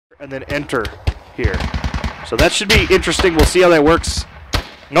and then enter here. So that should be interesting. We'll see how that works.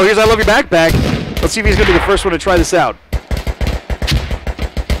 No, here's I Love Your Backpack. Let's see if he's going to be the first one to try this out.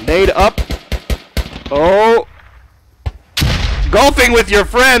 Nade up. Oh. Golfing with your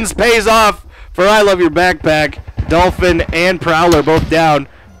friends pays off for I Love Your Backpack. Dolphin and Prowler both down.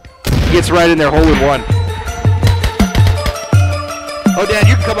 He gets right in there, hole in one. Oh, Dad,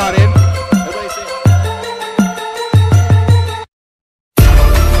 you can come on in. Everybody say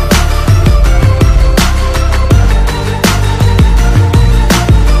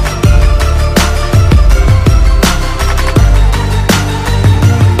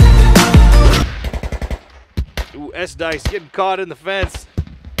ooh, S-Dice getting caught in the fence.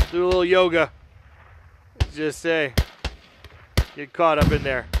 Do a little yoga. Just say, get caught up in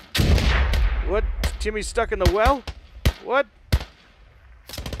there. What? Timmy's stuck in the well? What?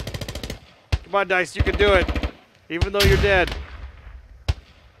 Come on, Dice, you can do it. Even though you're dead.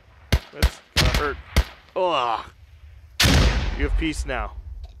 That's gonna hurt. Ugh. You have peace now.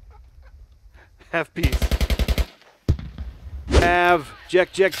 Have peace. Have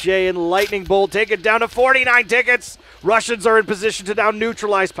Jack J and Lightning Bolt take it down to 49 tickets. Russians are in position to now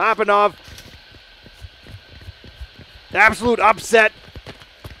neutralize Papanov. Absolute upset.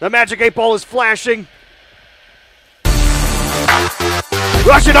 The Magic 8 Ball is flashing.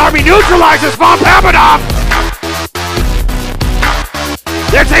 Russian army neutralizes Von Papanov.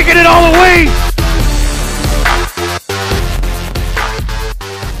 They're taking it all away.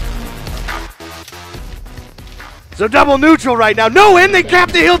 So double neutral right now. No win. They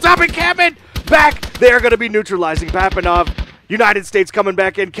cap the hilltop encampment. Back. They're going to be neutralizing Papanov. United States coming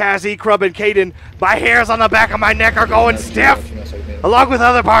back in. Kazzy, Krub, and Caden. My hairs on the back of my neck are going stiff, along with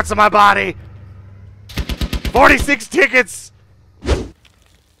other parts of my body. 46 tickets.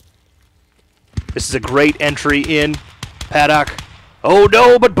 This is a great entry in. Paddock. Oh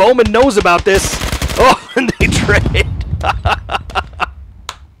no, but Bowman knows about this. Oh, and they trade.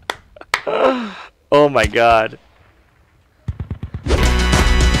 Oh my God.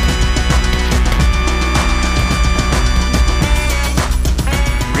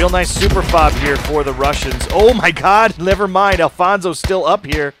 Real nice super fob here for the Russians. Oh my God, never mind. Alfonso's still up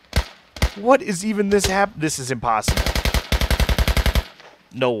here. What is even this This is impossible.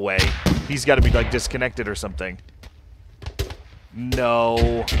 No way. He's got to be like disconnected or something.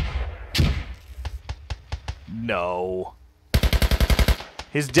 No. No.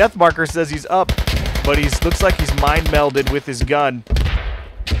 His death marker says he's up, but looks like he's mind melded with his gun.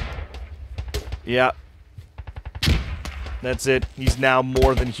 Yeah. That's it. He's now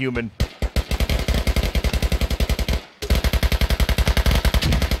more than human.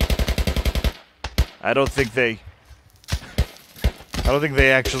 I don't think they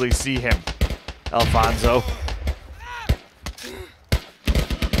actually see him, Alfonso.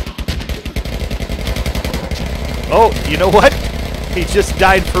 Oh, you know what? He just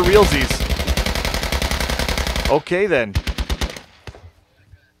died for realsies. Okay, then.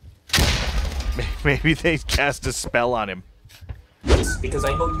 Maybe they cast a spell on him. Because I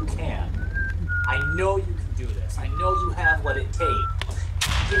know you can. I know you can do this. I know you have what it takes.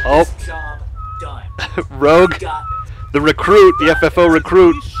 Get this job done. Rogue, the recruit, the FFO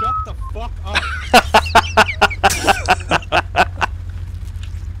recruit. Shut the fuck up.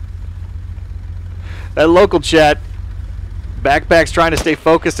 That local chat. Backpack's trying to stay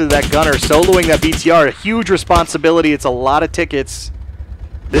focused to that gunner, soloing that BTR. A huge responsibility. It's a lot of tickets.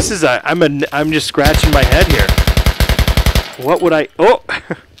 This is I'm just scratching my head here. What would I? Oh.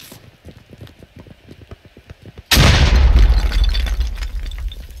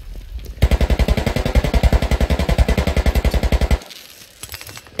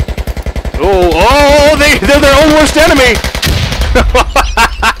 Oh, they're their own worst enemy.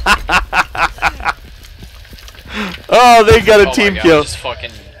 Oh, they got a team kill. Just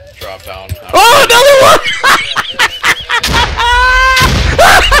fucking drop down. Oh, another one!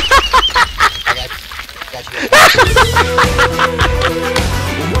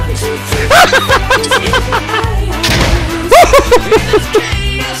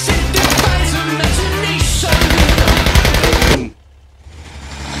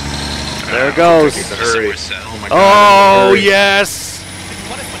 There it goes. Oh, yes.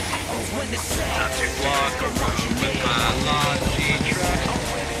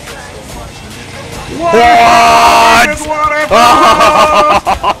 What?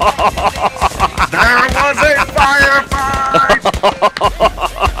 There was a firefight!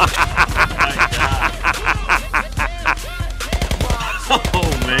 Oh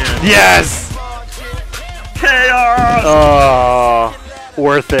man. Yes! Chaos! Oh,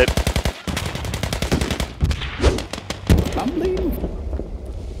 worth it. I'm leaving.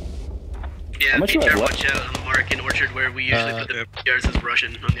 Yeah, BTR watch out on the mark in Orchard where we usually put the BTRs as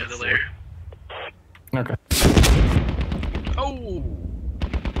Russian on the other layer. Okay. Oh!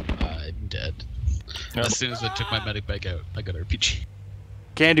 I'm dead. As soon as I took my medic bag out, I got RPG.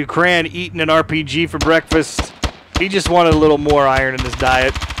 Candu Cran eating an RPG for breakfast. He just wanted a little more iron in his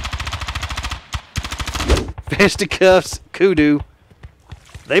diet. Fisticuffs, Kudu.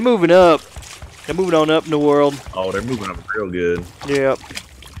 They moving up. They're moving on up in the world. Oh, they're moving up real good. Yep.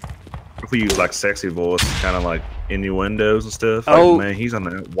 If we use like sexy voice, kind of like innuendos and stuff. Like, Oh man, he's on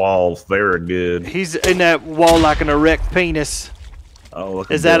that wall very good. He's in that wall like an erect penis. Oh,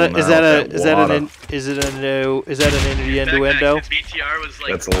 look. Is that an innuendo? BTR was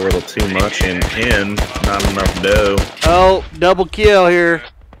like. That's a little too much in, not enough dough. Oh, double kill here.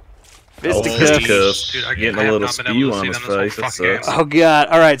 Fisticuffs. Dude, Getting a little spew on his face. That sucks. Oh god.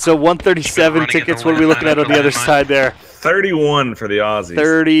 All right, so 137 tickets. What are we looking at on the other side there? 31 for the Aussies.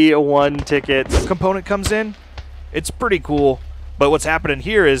 31 tickets. Component comes in. It's pretty cool. But what's happening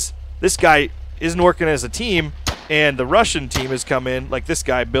here is this guy isn't working as a team, and the Russian team has come in, like this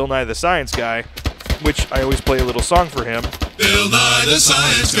guy, Bill Nye the Science Guy, which I always play a little song for him. Bill Nye the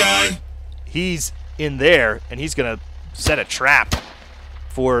Science Guy. He's in there, and he's going to set a trap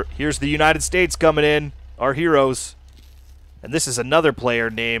for, here's the United States coming in, our heroes. And this is another player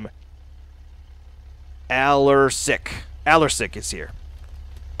named Allersick. Allersick is here.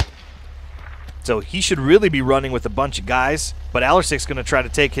 So he should really be running with a bunch of guys, but Allersick's going to try to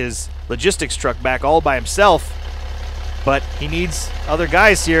take his logistics truck back all by himself. But he needs other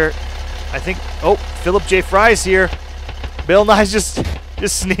guys here. I think, oh, Philip J. Fry's here. Bill Nye's just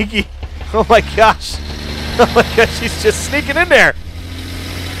sneaky. Oh my gosh. Oh my gosh, he's just sneaking in there.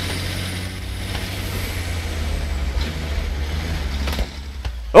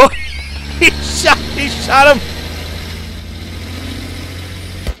 Oh, he shot him.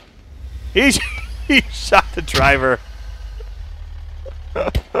 He shot the driver.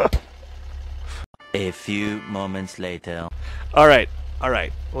 A few moments later. All right.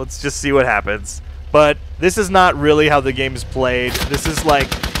 Let's just see what happens. But this is not really how the game is played. This is like,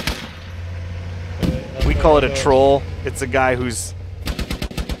 we call it a troll. It's a guy who's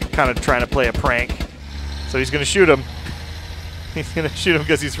kind of trying to play a prank. So he's going to shoot him. He's going to shoot him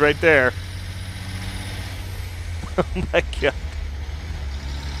because he's right there. Oh my god.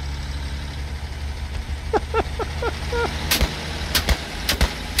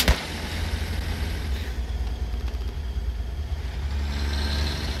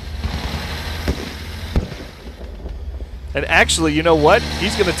 And actually, you know what?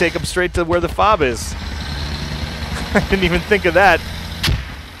 He's going to take him straight to where the fob is. I didn't even think of that.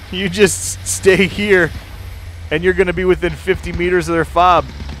 You just stay here, and you're going to be within 50 meters of their fob,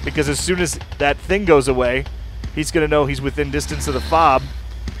 because as soon as that thing goes away, he's going to know he's within distance of the fob.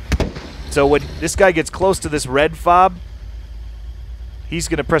 So when this guy gets close to this red fob, he's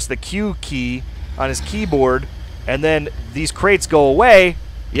going to press the Q key on his keyboard, and then these crates go away.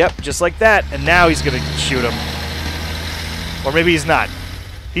 Yep, just like that. And now he's going to shoot him. Or maybe he's not.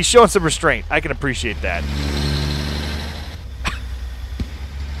 He's showing some restraint. I can appreciate that.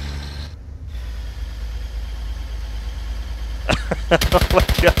 Oh my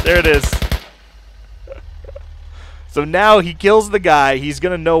god, there it is. So now he kills the guy. He's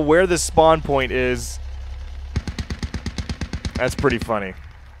going to know where the spawn point is. That's pretty funny.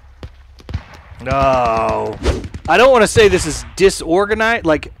 No. I don't want to say this is disorganized.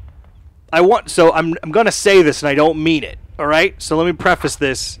 Like, I'm going to say this and I don't mean it. All right? So let me preface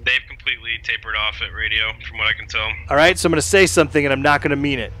this. They've completely tapered off at radio, from what I can tell. All right? So I'm going to say something and I'm not going to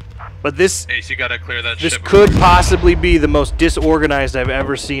mean it. But this... Ace, you gotta clear that This ship could possibly be the most disorganized I've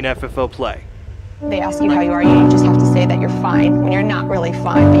ever seen FFO play. They ask you how you are, you just have to say that you're fine when you're not really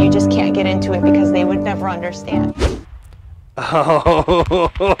fine, but you just can't get into it because they would never understand.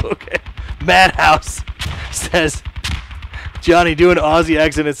 Oh, okay. Madhouse says, Johnny, do an Aussie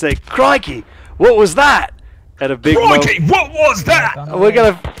accent and say, "Crikey, what was that?" At a big Crikey, what was that? We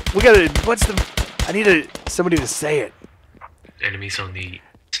gotta, I need somebody to say it. Enemies on the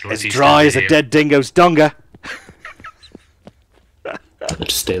As dry as a dead dingo's dunga.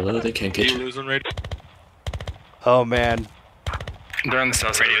 Just stay low, they can't get you. Losing radio. Oh man. They're on the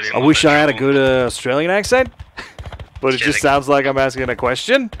south side. I wish I had a good Australian accent, but it just sounds like I'm asking a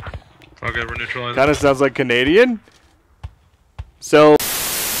question. Okay, we're neutralized. Kind of sounds like Canadian. So.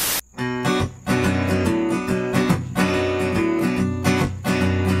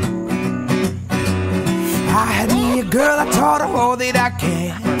 I had me a girl, I taught her all that I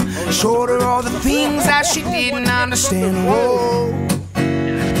can. Showed her all the things that she didn't understand. Whoa.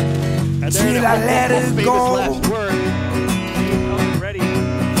 Till I let her go.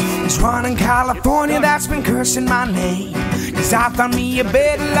 was one in California that's been cursing my name, 'cause I found me a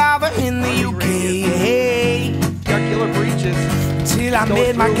better lover in the UK. Got killer breaches. Till I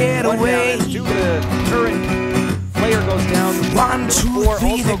made my getaway. Player goes down. 1, 2,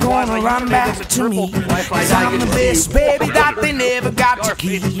 3, they're gonna run back to me, 'cause I'm the best baby that they never got to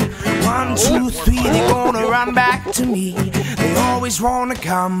keep. 1, 2, 3, they're gonna run back to me. They always wanna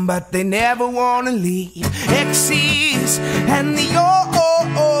come, but they never wanna leave. X's and the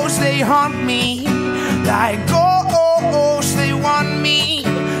O's, they haunt me like ghosts. They want me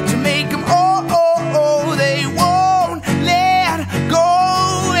to make them they won't let go.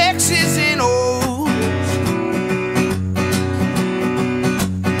 X's and O's.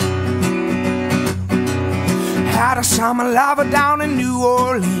 Had a summer lover down in New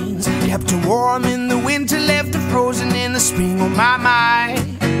Orleans, kept her warm in the winter, left her frozen in the spring. Oh my,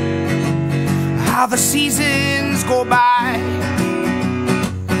 how the seasons go by.